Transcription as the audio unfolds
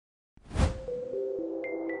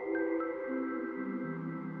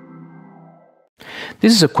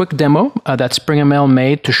This is a quick demo that SpringML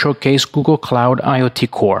made to showcase Google Cloud IoT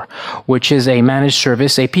Core, which is a managed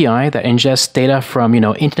service API that ingests data from,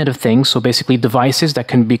 Internet of Things, so basically devices that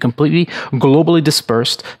can be completely globally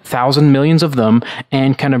dispersed, thousands, millions of them,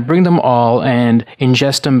 and kind of bring them all and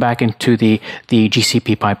ingest them back into the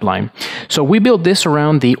GCP pipeline. So we built this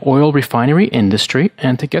around the oil refinery industry,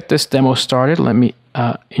 and to get this demo started, let me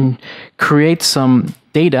create some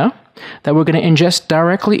data that we're going to ingest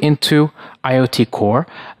directly into IoT Core.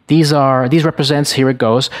 These represents, here it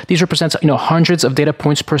goes, these represents hundreds of data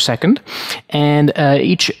points per second, and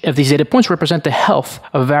each of these data points represent the health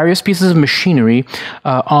of various pieces of machinery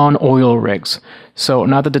on oil rigs. So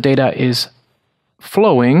now that the data is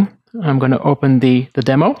flowing, I'm going to open the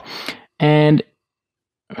demo and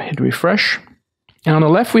hit refresh. And on the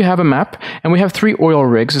left, we have a map, and we have 3 oil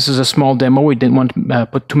rigs. This is a small demo. We didn't want to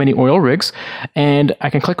put too many oil rigs. And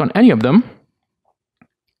I can click on any of them.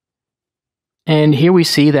 And here we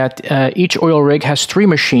see that each oil rig has 3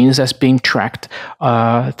 machines that's being tracked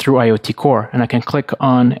through IoT Core. And I can click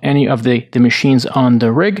on any of the machines on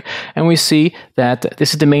the rig, and we see that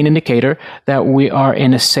this is the main indicator that we are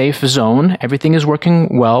in a safe zone. Everything is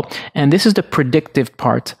working well. And this is the predictive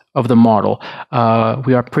part of the model.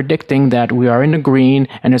 We are predicting that we are in the green,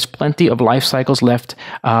 and there's plenty of life cycles left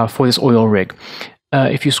for this oil rig.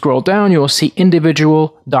 If you scroll down, you will see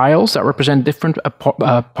individual dials that represent different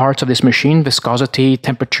parts of this machine: viscosity,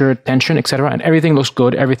 temperature, tension, etc. And everything looks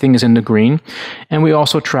good. Everything is in the green. And we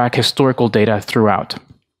also track historical data throughout.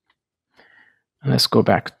 And let's go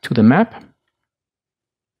back to the map.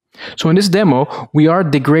 So in this demo, we are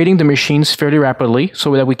degrading the machines fairly rapidly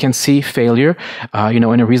so that we can see failure, in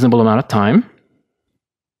a reasonable amount of time.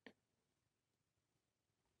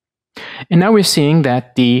 And now we're seeing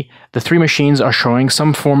that the 3 machines are showing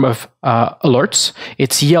some form of alerts.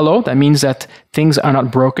 It's yellow. That means that things are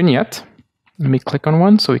not broken yet. Let me click on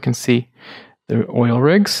one so we can see the oil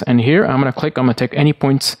rigs. And here I'm going to take any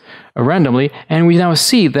points randomly, and we now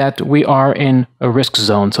see that we are in a risk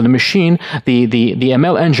zone. So the machine, the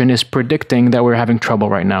ML engine is predicting that we're having trouble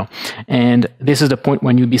right now. And this is the point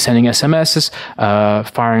when you'd be sending SMSs,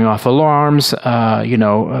 firing off alarms,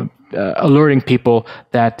 alerting people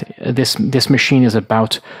that this machine is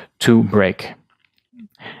about to break.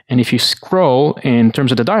 And if you scroll in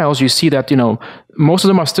terms of the dials, you see that, most of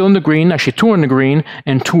them are still in the green. Actually, 2 are in the green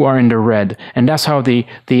and 2 are in the red. And that's how the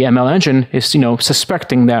ML engine is,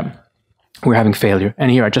 suspecting that we're having failure.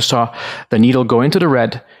 And here I just saw the needle go into the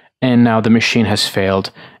red, and now the machine has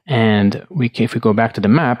failed. And if we go back to the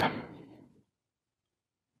map,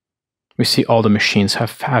 we see all the machines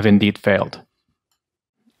have indeed failed.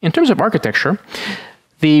 In terms of architecture,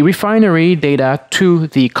 the refinery data to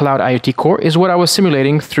the Cloud IoT Core is what I was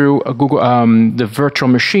simulating through the virtual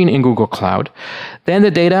machine in Google Cloud. Then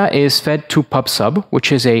the data is fed to PubSub,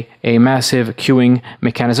 which is a massive queuing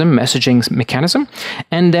mechanism, messaging mechanism,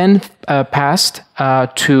 and then passed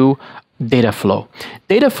to Dataflow.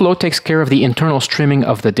 Dataflow takes care of the internal streaming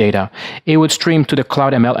of the data. It would stream to the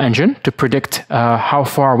Cloud ML engine to predict how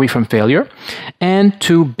far are we from failure, and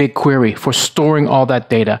to BigQuery for storing all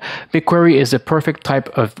that data. BigQuery is the perfect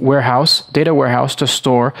type of data warehouse to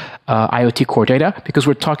store IoT Core data, because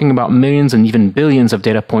we're talking about millions and even billions of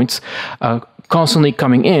data points constantly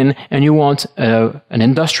coming in, and you want an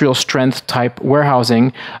industrial strength type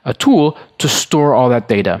warehousing tool to store all that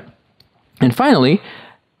data. And finally,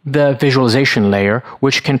 the visualization layer,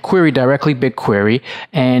 which can query directly BigQuery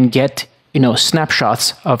and get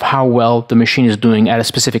snapshots of how well the machine is doing at a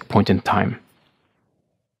specific point in time.